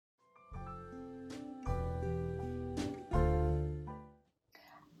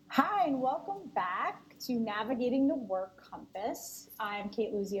and welcome back to Navigating the Work Compass. I'm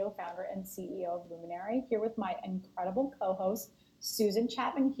Kate Luzio, founder and CEO of Luminary, here with my incredible co-host, Susan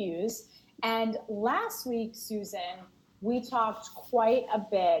Chapman Hughes. And last week, Susan, we talked quite a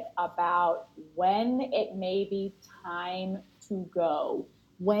bit about when it may be time to go.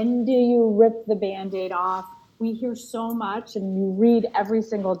 When do you rip the Band-Aid off? We hear so much and you read every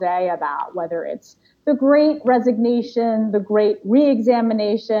single day about whether it's the great resignation, the great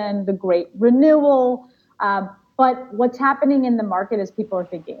re-examination, the great renewal. But what's happening in the market is people are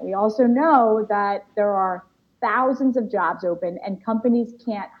thinking. We also know that there are thousands of jobs open and companies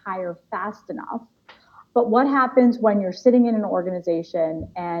can't hire fast enough. But what happens when you're sitting in an organization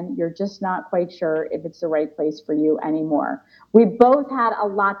and you're just not quite sure if it's the right place for you anymore? We both had a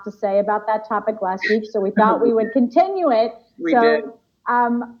lot to say about that topic last week, so we thought we would continue it. We did.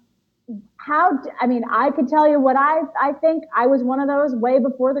 I could tell you what I think. I was one of those way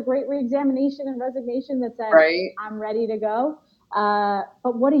before the great re-examination and resignation that said, right, I'm ready to go.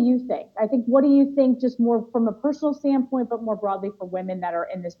 But what do you think? What do you think just more from a personal standpoint, but more broadly for women that are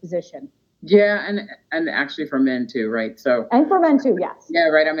in this position? Yeah, and actually for men too, right? And for men too, yes. Yeah,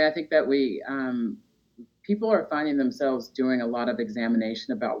 right. I mean, I think that people are finding themselves doing a lot of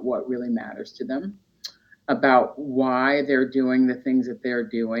examination about what really matters to them, about why they're doing the things that they're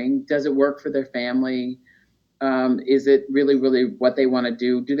doing. Does it work for their family? Is it really, really what they want to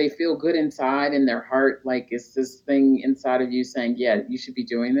do? Do they feel good inside in their heart? Like, is this thing inside of you saying, yeah, you should be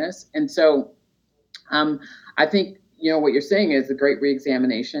doing this? And so I think, what you're saying is the great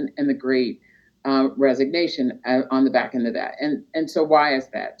re-examination and the great resignation on the back end of that. And so why is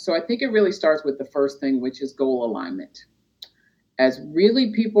that? So I think it really starts with the first thing, which is goal alignment. As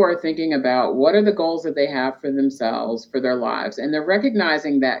really people are thinking about what are the goals that they have for themselves, for their lives, and they're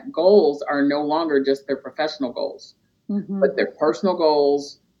recognizing that goals are no longer just their professional goals, but their personal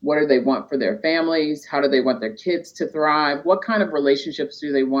goals. What do they want for their families? How do they want their kids to thrive? What kind of relationships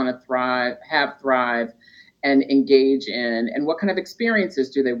do they want to thrive, and engage in? And what kind of experiences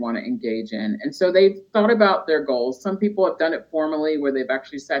do they want to engage in? And so they've thought about their goals. Some people have done it formally where they've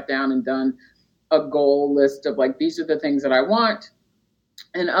actually sat down and done a goal list of like, these are the things that I want.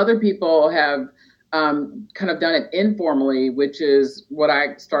 And other people have kind of done it informally, which is what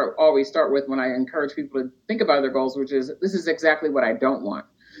I always start with when I encourage people to think about their goals, which is, this is exactly what I don't want.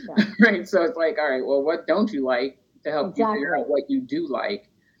 Yeah. Right. So it's like, all right, well, what don't you like to help you figure out what you do like?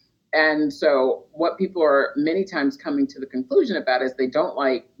 And so what people are many times coming to the conclusion about is they don't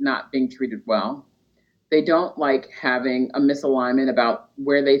like not being treated well. They don't like having a misalignment about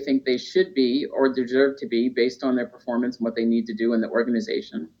where they think they should be or deserve to be based on their performance and what they need to do in the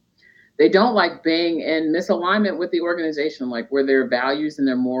organization. They don't like being in misalignment with the organization, like where their values and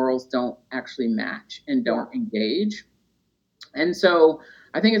their morals don't actually match and don't engage. And so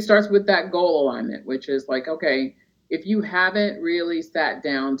I think it starts with that goal alignment, which is like, okay, if you haven't really sat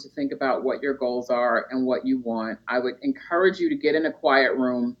down to think about what your goals are and what you want, I would encourage you to get in a quiet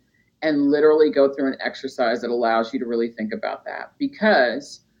room and literally go through an exercise that allows you to really think about that,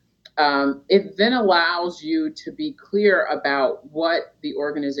 because it then allows you to be clear about what the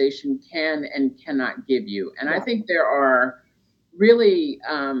organization can and cannot give you. And I think there are really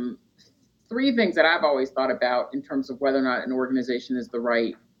three things that I've always thought about in terms of whether or not an organization is the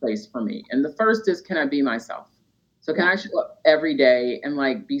right place for me. And the first is, can I be myself? So can I show up every day and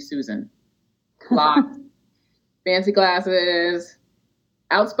like be Susan? Lots, fancy glasses,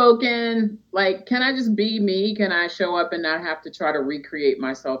 outspoken, like, can I just be me? Can I show up and not have to try to recreate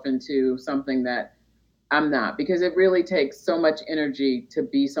myself into something that I'm not? Because it really takes so much energy to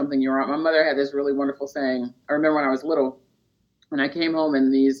be something you're not. My mother had this really wonderful saying. I remember when I was little, and I came home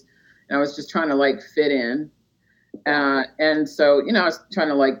and I was just trying to like fit in. And so, I was trying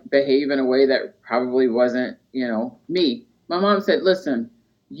to like behave in a way that probably wasn't, me. My mom said, listen,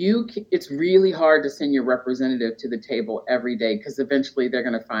 it's really hard to send your representative to the table every day because eventually they're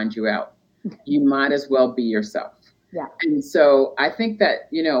going to find you out. You might as well be yourself. Yeah. And so I think that,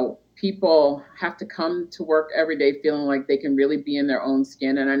 people have to come to work every day feeling like they can really be in their own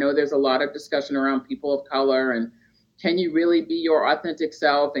skin. And I know there's a lot of discussion around people of color and can you really be your authentic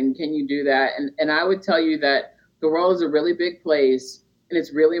self and can you do that? And I would tell you that the world is a really big place. And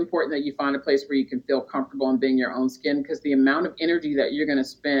it's really important that you find a place where you can feel comfortable in being your own skin, because the amount of energy that you're going to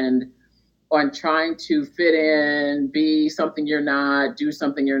spend on trying to fit in, be something you're not, do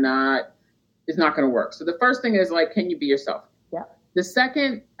something you're not, is not going to work. So the first thing is like, can you be yourself? Yeah. The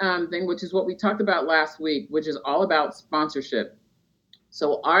second thing, which is what we talked about last week, which is all about sponsorship.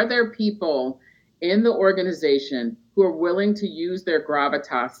 So are there people in the organization who are willing to use their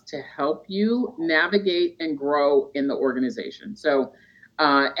gravitas to help you navigate and grow in the organization? So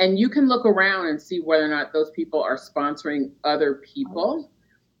And you can look around and see whether or not those people are sponsoring other people.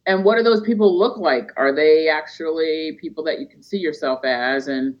 And what do those people look like? Are they actually people that you can see yourself as,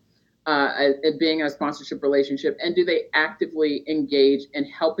 and being in a sponsorship relationship? And do they actively engage in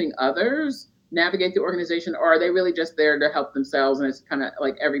helping others navigate the organization, or are they really just there to help themselves? And it's kind of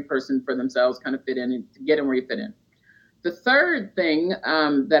like every person for themselves, kind of fit in and get in where you fit in. The third thing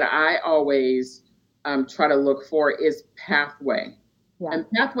that I always try to look for is pathway. Yeah. And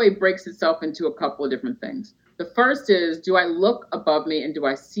pathway breaks itself into a couple of different things. The first is, do I look above me and do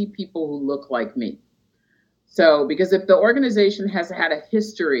I see people who look like me? So, because if the organization has had a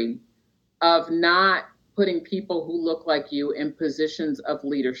history of not putting people who look like you in positions of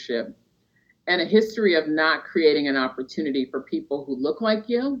leadership, and a history of not creating an opportunity for people who look like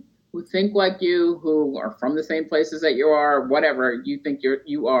you, who think like you, who are from the same places that you are, whatever you think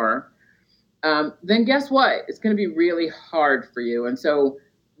you are, then guess what? It's going to be really hard for you. And so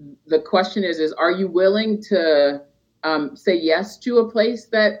the question is are you willing to say yes to a place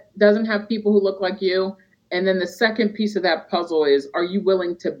that doesn't have people who look like you? And then the second piece of that puzzle is, are you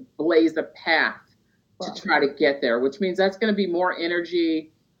willing to blaze a path to try to get there? Which means that's going to be more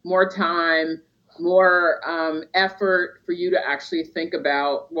energy, more time, more effort for you to actually think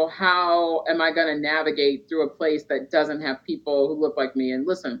about, well, how am I going to navigate through a place that doesn't have people who look like me? And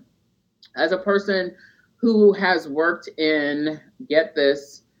listen, as a person who has worked in, get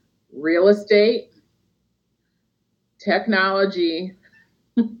this, real estate, technology,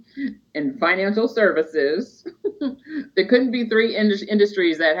 and financial services, there couldn't be three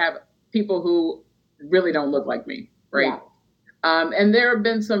industries that have people who really don't look like me, right? Yeah. And there have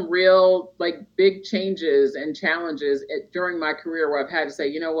been some real, like, big changes and challenges during my career where I've had to say,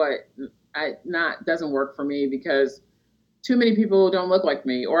 you know what, doesn't work for me because too many people don't look like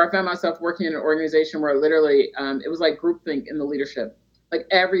me. Or I found myself working in an organization where literally it was like groupthink in the leadership. Like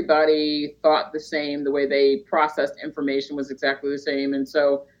everybody thought the same, the way they processed information was exactly the same. And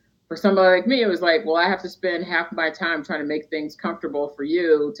so for somebody like me, it was like, well, I have to spend half my time trying to make things comfortable for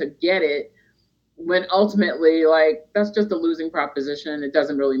you to get it, when ultimately, like, that's just a losing proposition. It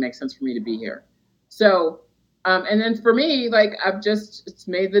doesn't really make sense for me to be here. So, and then for me, like, it's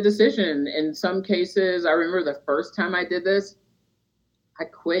made the decision. In some cases, I remember the first time I did this, I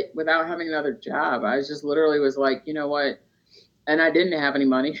quit without having another job. I just literally was like, you know what? And I didn't have any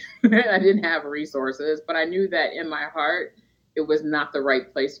money. I didn't have resources, but I knew that in my heart, it was not the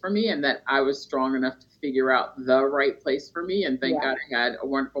right place for me, and that I was strong enough to figure out the right place for me. And thank God I had a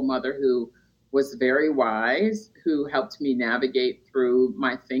wonderful mother who was very wise, who helped me navigate through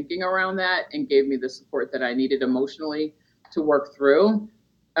my thinking around that and gave me the support that I needed emotionally to work through.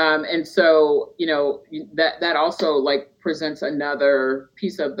 And so, you know, that also, like, presents another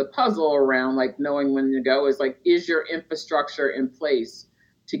piece of the puzzle around, like, knowing when to go is, like, is your infrastructure in place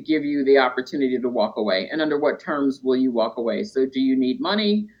to give you the opportunity to walk away? And under what terms will you walk away? So do you need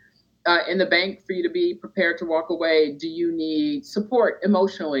money in the bank for you to be prepared to walk away? Do you need support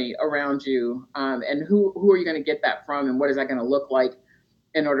emotionally around you? And who are you going to get that from? And what is that going to look like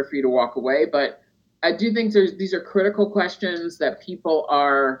in order for you to walk away? But I do think these are critical questions that people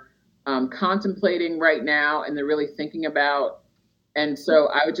are contemplating right now, and they're really thinking about. And so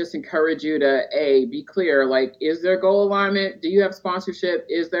I would just encourage you to, be clear, like, is there goal alignment? Do you have sponsorship?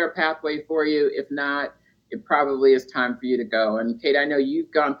 Is there a pathway for you? If not, it probably is time for you to go. And Kate, I know you've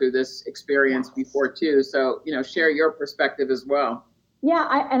gone through this experience before too. So, you know, share your perspective as well. Yeah,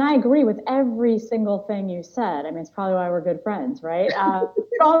 I agree with every single thing you said. I mean, it's probably why we're good friends, right? But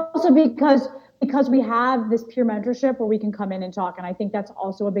also because we have this peer mentorship where we can come in and talk. And I think that's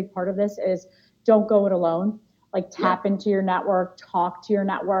also a big part of this is don't go it alone. Like, tap into your network, talk to your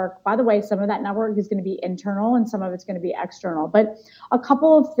network. By the way, some of that network is going to be internal and some of it's going to be external. But a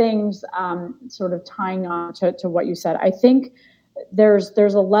couple of things sort of tying on to what you said. I think there's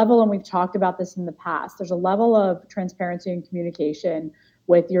a level, and we've talked about this in the past, there's a level of transparency and communication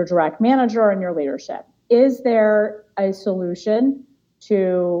with your direct manager and your leadership. Is there a solution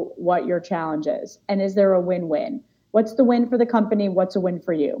to what your challenge is? And is there a win-win? What's the win for the company? What's a win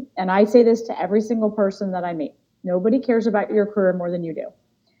for you? And I say this to every single person that I meet. Nobody cares about your career more than you do.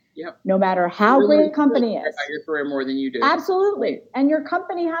 Yep. No matter how great a company is. About your career more than you do. Absolutely. And your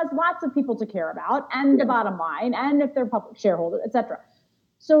company has lots of people to care about, and the bottom line, and if they're public shareholders, et cetera.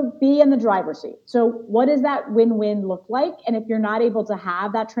 So be in the driver's seat. So what does that win-win look like? And if you're not able to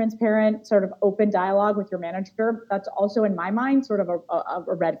have that transparent sort of open dialogue with your manager, that's also, in my mind, sort of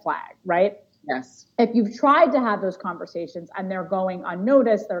a red flag, right? Yes. If you've tried to have those conversations and they're going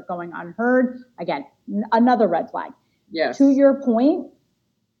unnoticed, they're going unheard, again, another red flag. Yes. To your point,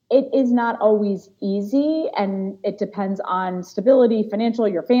 it is not always easy, and it depends on stability, financial,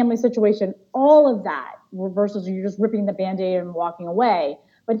 your family situation, all of that, versus you're just ripping the Band-Aid and walking away.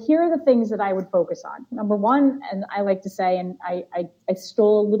 But here are the things that I would focus on. Number one, and I like to say, and I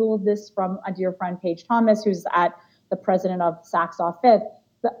stole a little of this from a dear friend, Paige Thomas, who's at the president of Saks Off Fifth,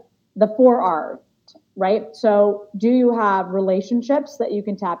 the 4 R's, right? So do you have relationships that you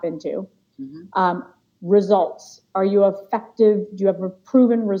can tap into? Mm-hmm. Results. Are you effective? Do you have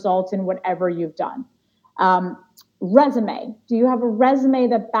proven results in whatever you've done? Resume. Do you have a resume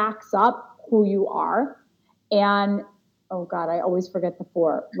that backs up who you are? And, oh God, I always forget the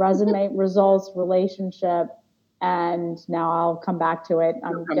 4. Resume, results, relationship, and now I'll come back to it.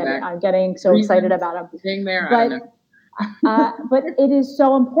 I'm getting so excited about it. Being there, I don't know. But it is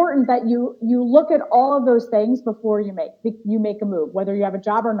so important that you look at all of those things before you make a move, whether you have a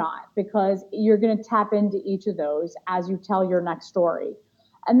job or not, because you're going to tap into each of those as you tell your next story.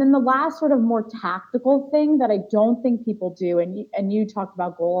 And then the last sort of more tactical thing that I don't think people do, and you talked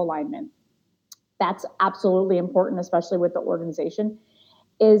about goal alignment. That's absolutely important, especially with the organization,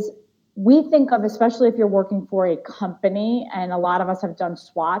 is we think of, especially if you're working for a company, and a lot of us have done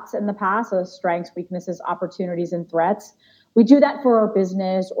SWOTs in the past, so strengths, weaknesses, opportunities, and threats. We do that for our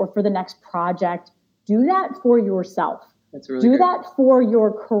business or for the next project. Do that for yourself. That's really good. Do that for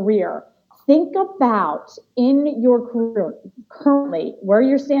your career. Think about in your career currently where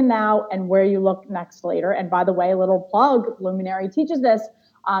you stand now and where you look next later. And by the way, a little plug, Luminary teaches this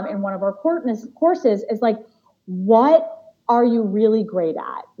in one of our courses, is like, what are you really great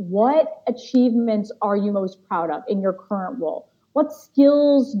at? What achievements are you most proud of in your current role? What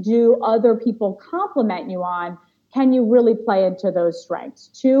skills do other people compliment you on? Can you really play into those strengths?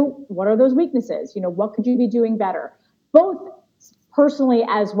 2, what are those weaknesses? What could you be doing better? Both personally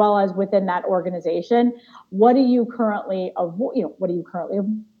as well as within that organization. What do you currently avoid? What do you currently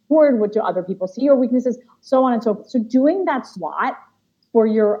avoid? What do other people see your weaknesses? So on and so forth. So doing that SWOT for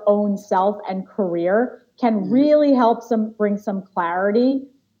your own self and career can really help bring some clarity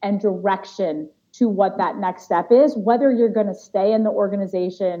and direction to what that next step is, whether you're going to stay in the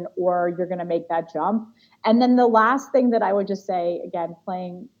organization or you're going to make that jump. And then the last thing that I would just say, again,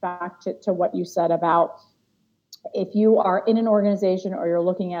 playing back to what you said about if you are in an organization or you're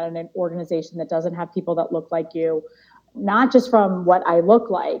looking at an organization that doesn't have people that look like you, not just from what I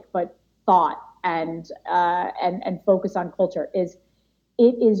look like, but thought and focus on culture,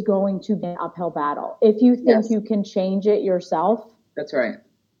 it is going to be an uphill battle. If you think you can change it yourself, that's right.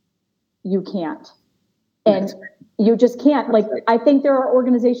 You can't. And you just can't. Like, I think there are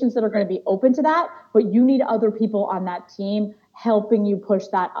organizations that are going to be open to that, but you need other people on that team helping you push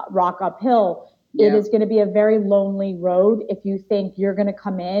that rock uphill. Yeah. It is going to be a very lonely road if you think you're going to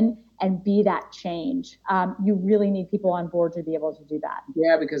come in and be that change. You really need people on board to be able to do that.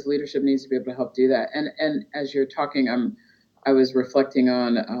 Yeah, because leadership needs to be able to help do that. And as you're talking, I was reflecting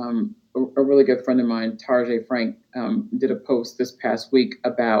on a really good friend of mine, Tarjay Frank, did a post this past week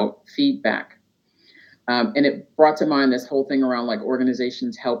about feedback. And it brought to mind this whole thing around like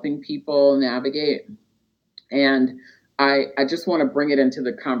organizations helping people navigate. And I just want to bring it into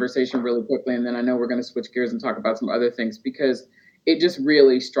the conversation really quickly. And then I know we're going to switch gears and talk about some other things, because it just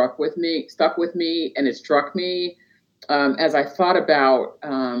really stuck with me. And it struck me as I thought about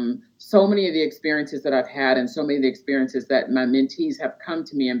so many of the experiences that I've had and so many of the experiences that my mentees have come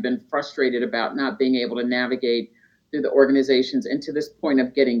to me and been frustrated about not being able to navigate through the organizations, and to this point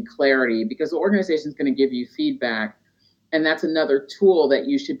of getting clarity, because the organization is going to give you feedback. And that's another tool that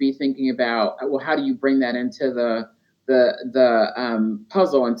you should be thinking about. Well, how do you bring that into the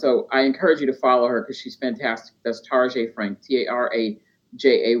puzzle? And so I encourage you to follow her because she's fantastic. That's Tarjay Frank, Tarajaye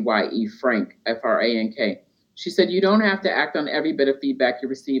Frank, Frank. She said, you don't have to act on every bit of feedback you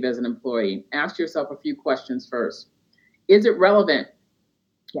receive as an employee. Ask yourself a few questions first. Is it relevant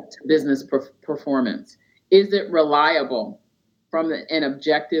to business performance? Is it reliable from an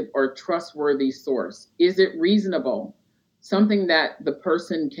objective or trustworthy source? Is it reasonable? Something that the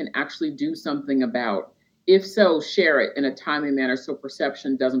person can actually do something about? If so, share it in a timely manner so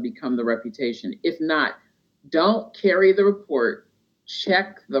perception doesn't become the reputation. If not, don't carry the report.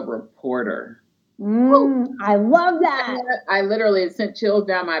 Check the reporter. I love that. I literally, it sent chills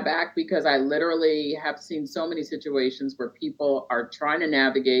down my back, because I literally have seen so many situations where people are trying to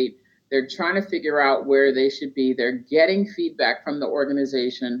navigate. They're trying to figure out where they should be. They're getting feedback from the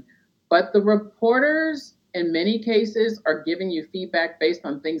organization, but the reporters in many cases are giving you feedback based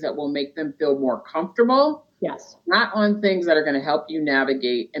on things that will make them feel more comfortable. Yes. Not on things that are going to help you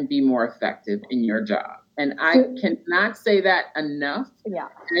navigate and be more effective in your job. And I cannot say that enough. Yeah.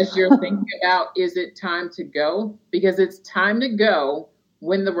 As you're thinking about, is it time to go? Because it's time to go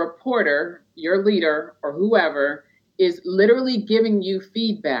when the reporter, your leader or whoever, is literally giving you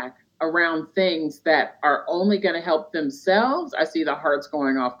feedback around things that are only going to help themselves. I see the hearts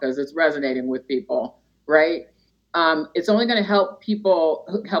going off because it's resonating with people, right? It's only going to help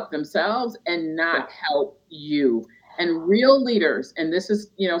people help themselves and not help you. And real leaders, and this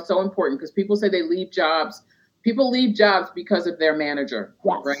is, so important because people say they leave jobs. People leave jobs because of their manager,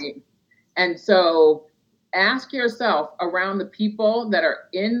 right? And so ask yourself around the people that are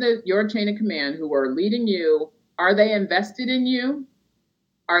in your chain of command who are leading you, are they invested in you?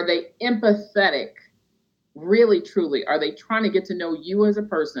 Are they empathetic? Really, truly, are they trying to get to know you as a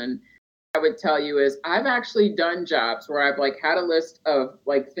person? I would tell you is I've actually done jobs where I've had a list of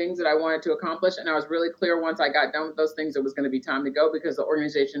things that I wanted to accomplish. And I was really clear once I got done with those things, it was going to be time to go because the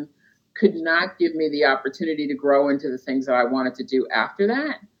organization could not give me the opportunity to grow into the things that I wanted to do after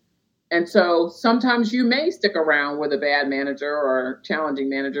that. And so sometimes you may stick around with a bad manager or challenging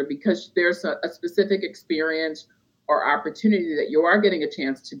manager because there's a specific experience or opportunity that you are getting a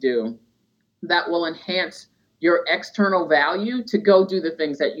chance to do that will enhance your external value to go do the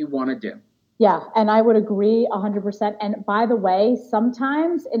things that you want to do. Yeah, and I would agree 100%. And by the way,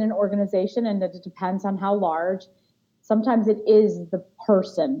 sometimes in an organization, and it depends on how large, sometimes it is the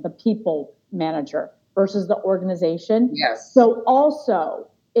person, the people manager versus the organization. Yes. So also,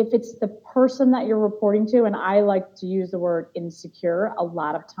 if it's the person that you're reporting to, and I like to use the word insecure, a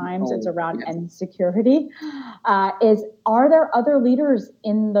lot of times it's around insecurity, are there other leaders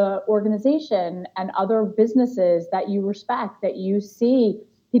in the organization and other businesses that you respect, that you see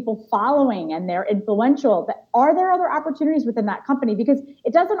people following and they're influential? Are there other opportunities within that company? Because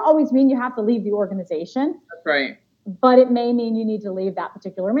it doesn't always mean you have to leave the organization. That's right. But it may mean you need to leave that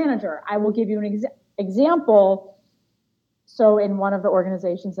particular manager. I will give you an example. So in one of the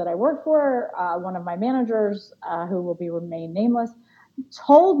organizations that I work for, one of my managers, who will remain nameless,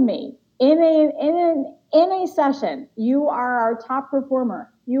 told me in a session, "You are our top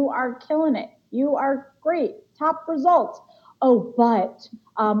performer. You are killing it. You are great. Top results. Oh, but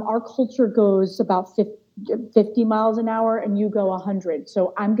our culture goes about 50 miles an hour and you go 100.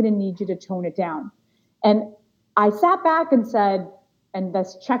 So I'm going to need you to tone it down." And I sat back and said, and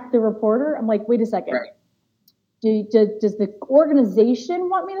let's check the reporter. I'm like, wait a second. Right. Does the organization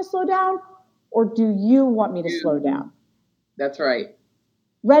want me to slow down, or do you want me to slow down? That's right.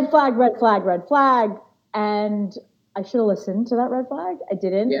 Red flag, red flag, red flag. And I should have listened to that red flag. I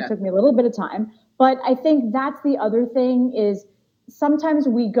didn't. Yeah. It took me a little bit of time. But I think that's the other thing is sometimes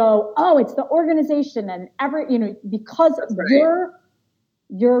we go, oh, it's the organization and because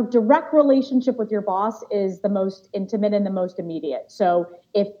your direct relationship with your boss is the most intimate and the most immediate. So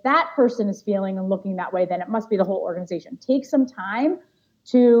if that person is feeling and looking that way, then it must be the whole organization. Take some time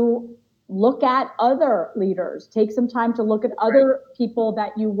to look at other leaders. Take some time to look at other people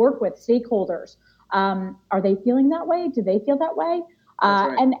that you work with, stakeholders. Are they feeling that way? Do they feel that way?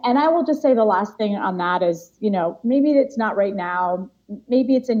 Right. And I will just say the last thing on that is, maybe it's not right now,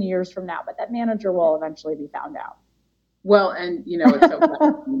 maybe it's in years from now, but that manager will eventually be found out. Well, and it's so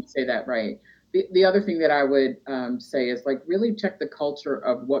funny when you say that, right? The other thing that I would say is really check the culture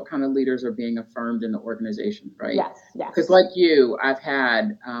of what kind of leaders are being affirmed in the organization, right? Yes. Because like you, I've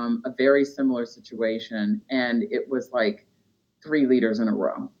had a very similar situation, and it was 3 leaders in a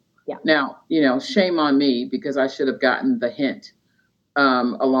row. Yeah. Now, shame on me because I should have gotten the hint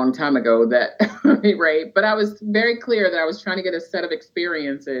a long time ago that, right? But I was very clear that I was trying to get a set of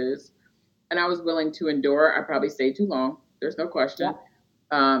experiences. And I was willing to endure. I probably stayed too long. There's no question.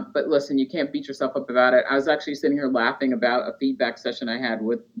 Yeah. But listen, you can't beat yourself up about it. I was actually sitting here laughing about a feedback session I had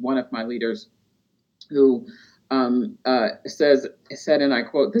with one of my leaders who said, and I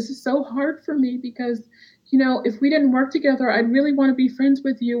quote, "This is so hard for me because, if we didn't work together, I'd really want to be friends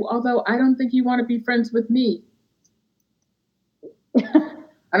with you, although I don't think you want to be friends with me."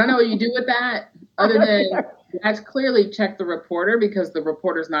 I don't know what you do with that other than that's clearly check the reporter because the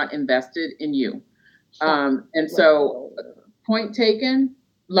reporter's not invested in you. And so point taken,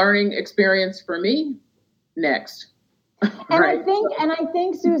 learning experience for me, next. And right? I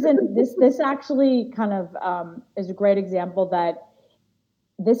think, Susan, this actually kind of is a great example that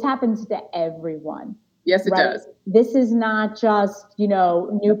this happens to everyone. Yes, it does. This is not just,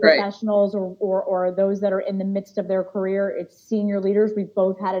 new professionals or those that are in the midst of their career. It's senior leaders. We've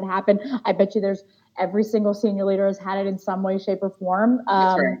both had it happen. I bet you every single senior leader has had it in some way, shape, or form.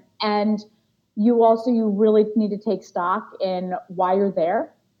 That's right. And you really need to take stock in why you're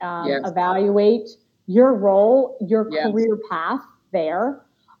there, evaluate your role, your career path there.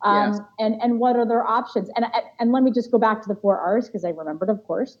 And what are their options? And let me just go back to the 4 R's because I remembered, of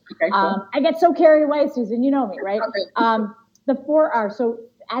course. Okay, cool. I get so carried away, Susan. You know me, right? Okay. The 4 R's. So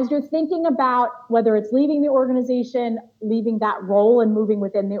as you're thinking about whether it's leaving the organization, leaving that role and moving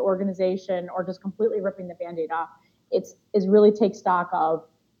within the organization, or just completely ripping the Band-Aid off, is really take stock of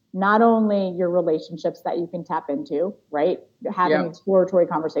not only your relationships that you can tap into, right? Having exploratory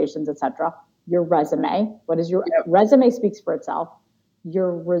conversations, etc. Your resume. What is your resume speaks for itself.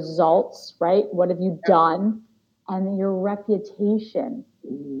 Your results, right? What have you done? And your reputation.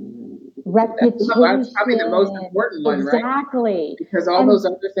 Reputation. That's probably the most important one, right? Exactly. Because all those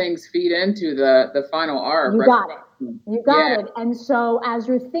other things feed into the final R. You got it. You got it. And so as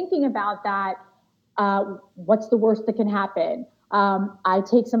you're thinking about that, what's the worst that can happen? I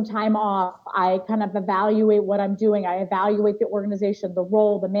take some time off. I kind of evaluate what I'm doing. I evaluate the organization, the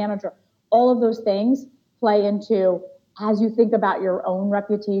role, the manager. All of those things play into, as you think about your own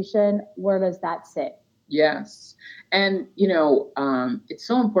reputation, where does that sit? Yes. And, it's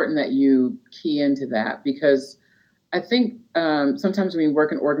so important that you key into that, because I think sometimes when you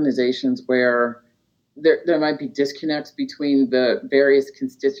work in organizations where there might be disconnects between the various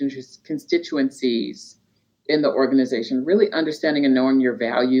constituencies in the organization, really understanding and knowing your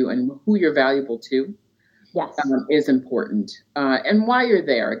value and who you're valuable to. Yes. Is important. And why you're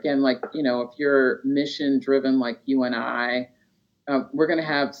there. Again, if you're mission driven like you and I, we're going to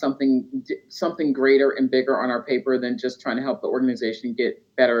have something greater and bigger on our paper than just trying to help the organization get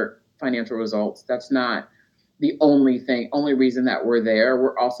better financial results. That's not the only reason that we're there.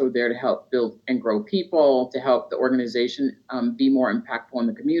 We're also there to help build and grow people, to help the organization be more impactful in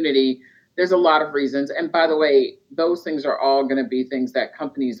the community. There's a lot of reasons. And by the way, those things are all going to be things that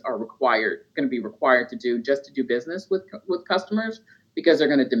companies are going to be required to do just to do business with customers, because they're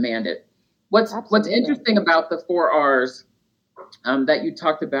going to demand it. What's interesting about the 4 Rs that you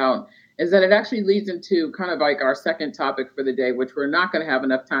talked about is that it actually leads into kind of like our second topic for the day, which we're not going to have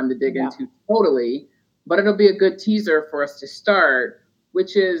enough time to dig into totally, but it'll be a good teaser for us to start,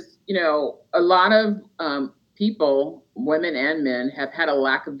 which is, a lot of people, women and men, have had a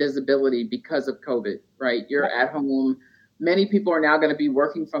lack of visibility because of COVID, right? You're at home. Many people are now going to be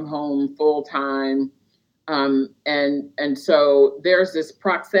working from home full time. And so there's this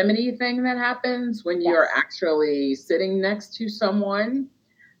proximity thing that happens when you're actually sitting next to someone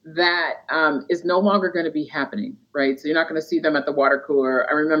that is no longer going to be happening, right? So you're not going to see them at the water cooler.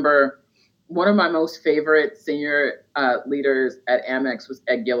 I remember one of my most favorite senior leaders at Amex was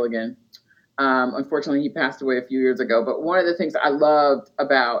Ed Gilligan. Unfortunately, he passed away a few years ago. But one of the things I loved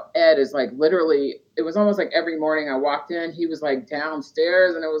about Ed is literally, it was almost like every morning I walked in, he was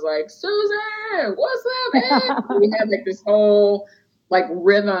downstairs, and it was like, Susan, what's up, Ed? We had this whole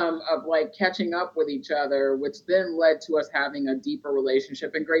rhythm of catching up with each other, which then led to us having a deeper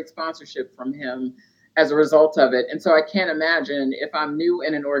relationship and great sponsorship from him as a result of it. And so I can't imagine if I'm new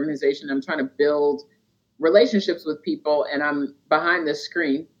in an organization, I'm trying to build relationships with people, and I'm behind this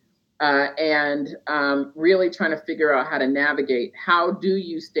screen. And really trying to figure out how to navigate. How do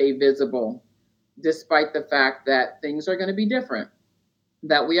you stay visible despite the fact that things are going to be different?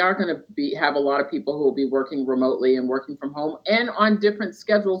 That we are going to have a lot of people who will be working remotely and working from home and on different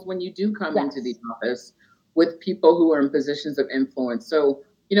schedules when you do come into the office with people who are in positions of influence. So,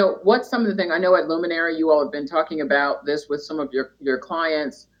 what's some of the things? I know at Luminary, you all have been talking about this with some of your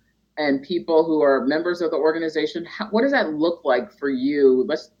clients and people who are members of the organization. What does that look like for you?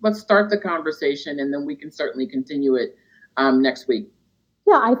 Let's start the conversation, and then we can certainly continue it next week.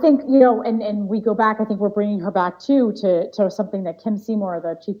 Yeah, I think, and we go back, I think we're bringing her back too to something that Kim Seymour,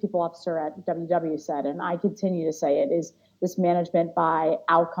 the Chief People Officer at WW, said, and I continue to say it, is this management by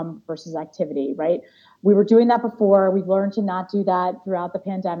outcome versus activity, right? We were doing that before. We've learned to not do that throughout the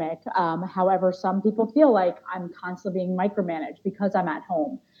pandemic. However, some people feel like I'm constantly being micromanaged because I'm at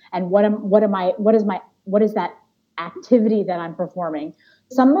home. And what is that activity that I'm performing?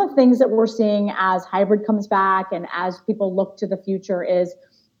 Some of the things that we're seeing as hybrid comes back and as people look to the future is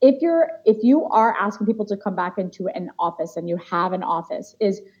if you are asking people to come back into an office and you have an office,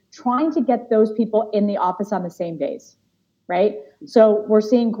 is trying to get those people in the office on the same days, right? So we're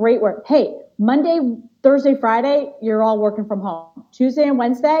seeing great work. Hey, Monday, Thursday, Friday, you're all working from home. Tuesday and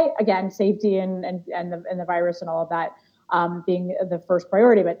Wednesday, again, safety and the virus and all of that being the first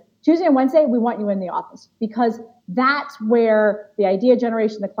priority. But Tuesday and Wednesday, we want you in the office, because that's where the idea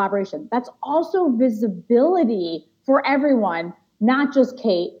generation, the collaboration, that's also visibility for everyone, not just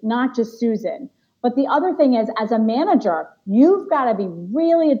Kate, not just Susan. But the other thing is, as a manager, you've got to be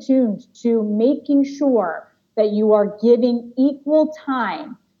really attuned to making sure that you are giving equal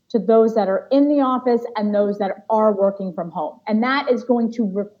time to those that are in the office and those that are working from home. And that is going to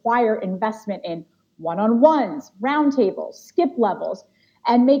require investment in one-on-ones, roundtables, skip levels.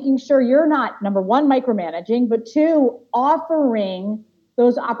 and making sure you're not, number one, micromanaging, but two, offering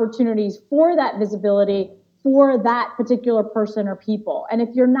those opportunities for that visibility for that particular person or people. And if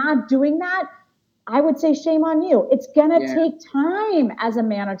you're not doing that, I would say shame on you. It's going to take time as a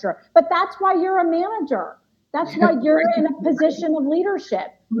manager, but that's why you're a manager. That's why you're in a position of leadership.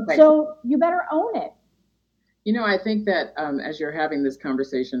 So you better own it. I think that as you're having this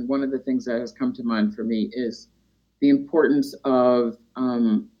conversation, one of the things that has come to mind for me is the importance of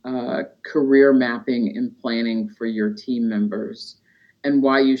career mapping and planning for your team members, and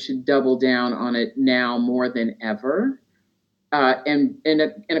why you should double down on it now more than ever. And in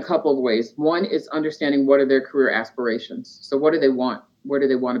a couple of ways. One is understanding what are their career aspirations. So what do they want? Where do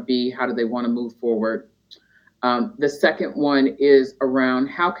they want to be? How do they want to move forward? The second one is around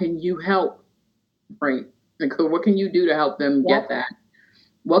how can you help, right? What can you do to help them get that?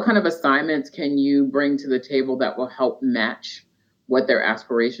 What kind of assignments can you bring to the table that will help match what their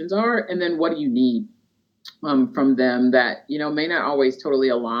aspirations are? And then what do you need from them that, may not always totally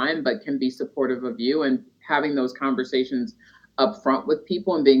align, but can be supportive of you, and having those conversations up front with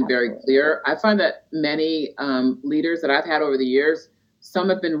people and being very clear. I find that many leaders that I've had over the years, some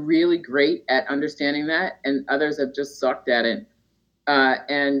have been really great at understanding that, and others have just sucked at it.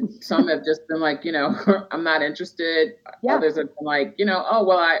 And some have just been like, I'm not interested. Others have been like, oh,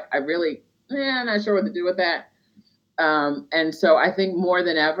 well, I really, I'm not sure what to do with that. And so I think more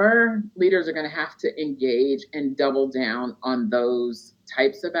than ever, leaders are going to have to engage and double down on those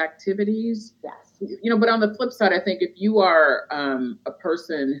types of activities. Yes. But on the flip side, I think if you are a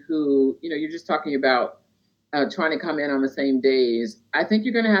person who, you're just talking about trying to come in on the same days, I think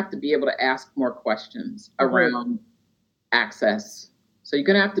you're going to have to be able to ask more questions around access. So you're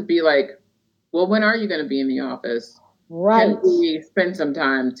going to have to be like, well, when are you going to be in the office? Right. Can we spend some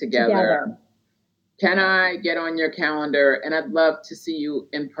time together? Can I get on your calendar? And I'd love to see you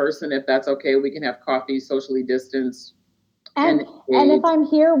in person if that's okay. We can have coffee, socially distanced. And if I'm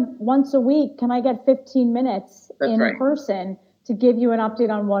here once a week, can I get 15 minutes person to give you an update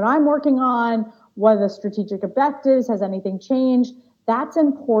on what I'm working on, what are the strategic objectives, has anything changed? That's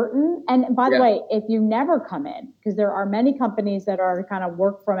important. And by the way, if you never come in, because there are many companies that are kind of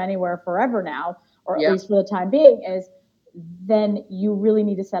work from anywhere forever now, or at least for the time being, then you really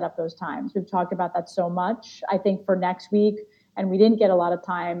need to set up those times. We've talked about that so much. I think for next week, and we didn't get a lot of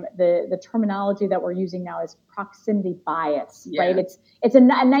time, the terminology that we're using now is proximity bias, right? It's a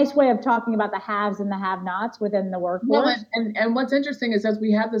nice way of talking about the haves and the have-nots within the workforce. Well, and what's interesting is as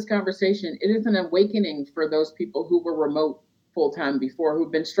we have this conversation, it is an awakening for those people who were remote full-time before,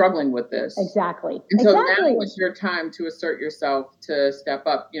 who've been struggling with this. Exactly. And so now is your time to assert yourself, to step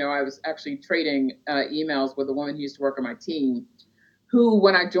up. I was actually trading emails with a woman who used to work on my team, who,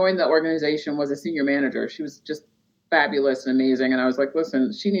 when I joined the organization, was a senior manager. She was just fabulous and amazing. And I was like,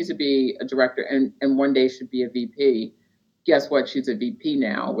 listen, she needs to be a director and one day should be a VP. Guess what? She's a VP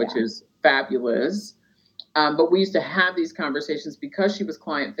now, which is fabulous. But we used to have these conversations because she was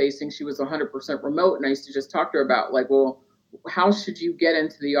client facing. She was 100% remote. And I used to just talk to her about like, well, how should you get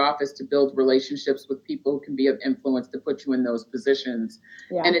into the office to build relationships with people who can be of influence to put you in those positions?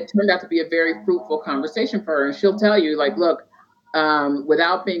 And it turned out to be a very fruitful conversation for her. And she'll tell you like, look,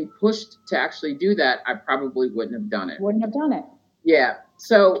 without being pushed to actually do that, I probably wouldn't have done it. Yeah.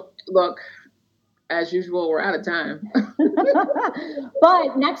 So look, as usual, we're out of time.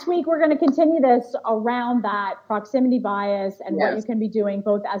 But next week, we're going to continue this around that proximity bias and what you can be doing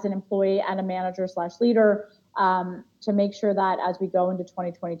both as an employee and a manager / leader to make sure that as we go into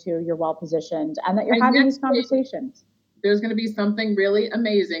 2022, you're well positioned and that you're having these conversations. There's going to be something really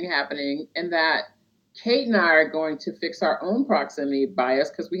amazing happening in that Kate and I are going to fix our own proximity bias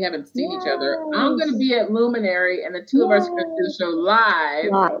because we haven't seen each other. I'm going to be at Luminary, and the two of us are going to do the show live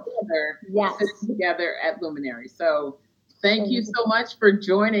together, sitting together at Luminary. So thank you so much for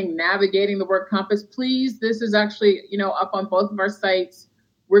joining Navigating the Work Compass. Please, this is actually, up on both of our sites.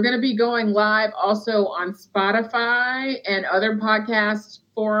 We're going to be going live also on Spotify and other podcast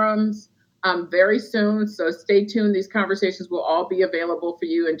forums very soon. So stay tuned. These conversations will all be available for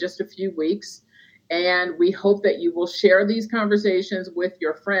you in just a few weeks. And we hope that you will share these conversations with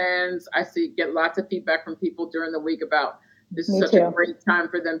your friends. I get lots of feedback from people during the week about this is such a great time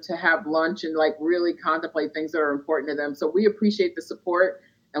for them to have lunch and like really contemplate things that are important to them. So we appreciate the support,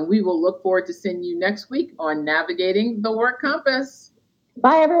 and we will look forward to seeing you next week on Navigating the Work Compass.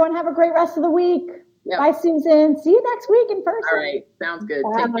 Bye, everyone. Have a great rest of the week. Bye, Susan. See you next week in person. All right. Sounds good.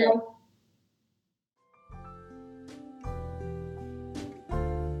 Take care.